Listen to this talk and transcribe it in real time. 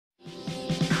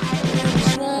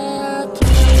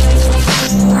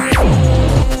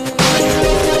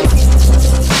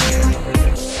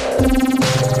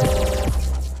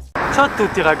Ciao a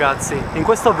tutti ragazzi, in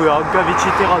questo vlog vi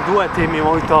citerò due temi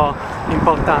molto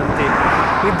importanti,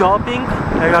 il doping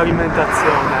e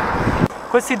l'alimentazione.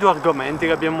 Questi due argomenti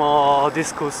li abbiamo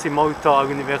discussi molto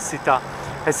all'università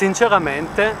e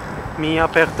sinceramente mi ha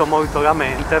aperto molto la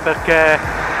mente perché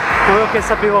quello che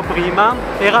sapevo prima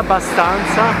era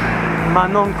abbastanza ma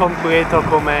non completo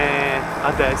come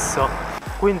adesso.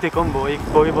 Quindi con voi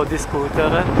volevo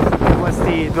discutere di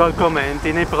questi due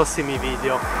argomenti nei prossimi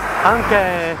video.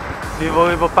 Anche vi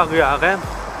volevo parlare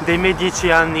dei miei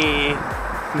 10 anni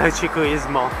nel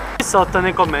ciclismo. Qui sotto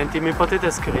nei commenti mi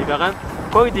potete scrivere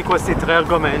quali di questi tre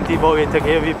argomenti volete che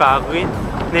io vi parli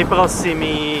nei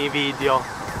prossimi video.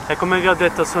 E come vi ho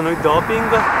detto sono il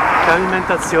doping,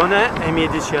 l'alimentazione e i miei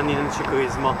 10 anni nel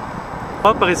ciclismo.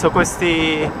 Ho preso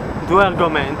questi due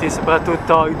argomenti,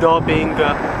 soprattutto il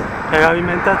doping e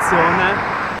l'alimentazione,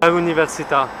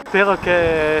 all'università. Spero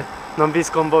che non vi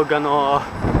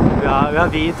sconvolgano la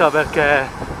vita perché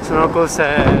sono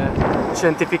cose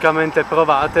scientificamente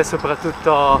provate,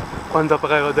 soprattutto quando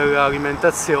parlo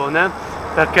dell'alimentazione,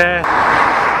 perché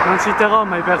non citerò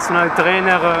mai personal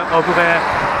trainer oppure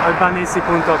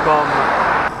Albanesi.com,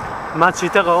 ma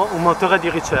citerò un motore di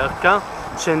ricerca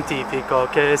scientifico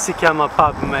che si chiama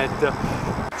PubMed.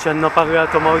 Ci hanno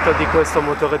parlato molto di questo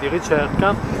motore di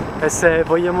ricerca e se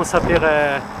vogliamo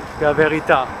sapere la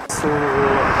verità su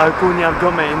alcuni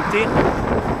argomenti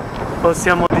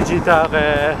possiamo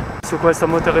digitare su questo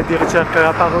motore di ricerca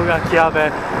la parola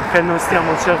chiave che noi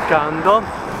stiamo cercando,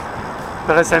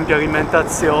 per esempio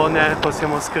alimentazione,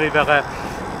 possiamo scrivere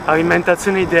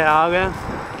alimentazione ideale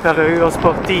per lo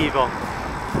sportivo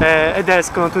ed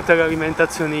escono tutte le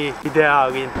alimentazioni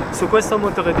ideali. Su questo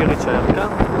motore di ricerca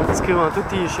scrivono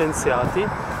tutti gli scienziati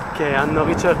che hanno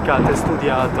ricercato e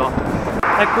studiato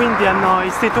e quindi hanno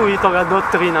istituito la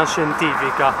dottrina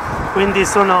scientifica, quindi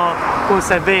sono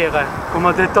cose vere, come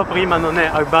ho detto prima non è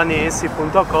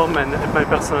Albanesi.com e my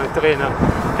personal trainer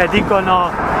che dicono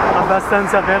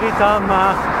abbastanza verità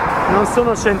ma non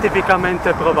sono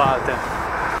scientificamente provate.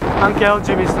 Anche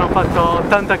oggi mi sono fatto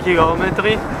 80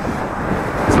 km,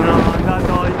 sono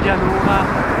andato in pianura,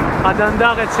 ad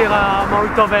andare c'era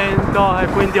molto vento e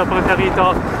quindi ho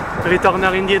preferito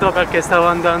ritornare indietro perché stavo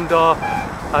andando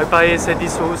al paese di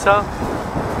Susa.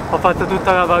 Ho fatto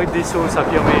tutta la Val di Susa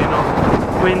più o meno,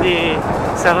 quindi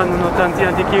saranno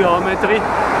un'ottantina di chilometri.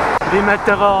 Vi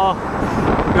metterò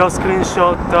lo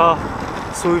screenshot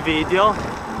sul video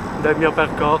del mio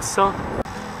percorso.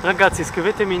 Ragazzi,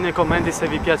 scrivetemi nei commenti se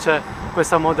vi piace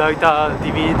questa modalità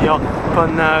di video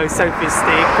con il selfie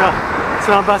stick.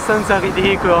 Sono abbastanza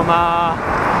ridicolo ma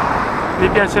mi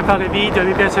piace fare video,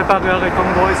 mi piace parlare con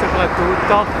voi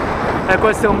soprattutto e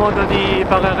questo è un modo di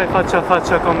parlare faccia a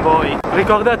faccia con voi.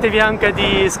 Ricordatevi anche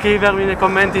di scrivermi nei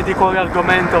commenti di quale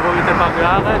argomento volete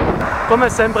parlare. Come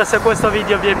sempre, se questo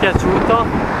video vi è piaciuto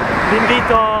vi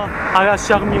invito a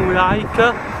lasciarmi un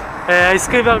like e a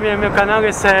iscrivervi al mio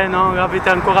canale se non l'avete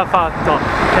ancora fatto.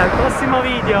 E al prossimo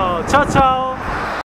video, ciao ciao!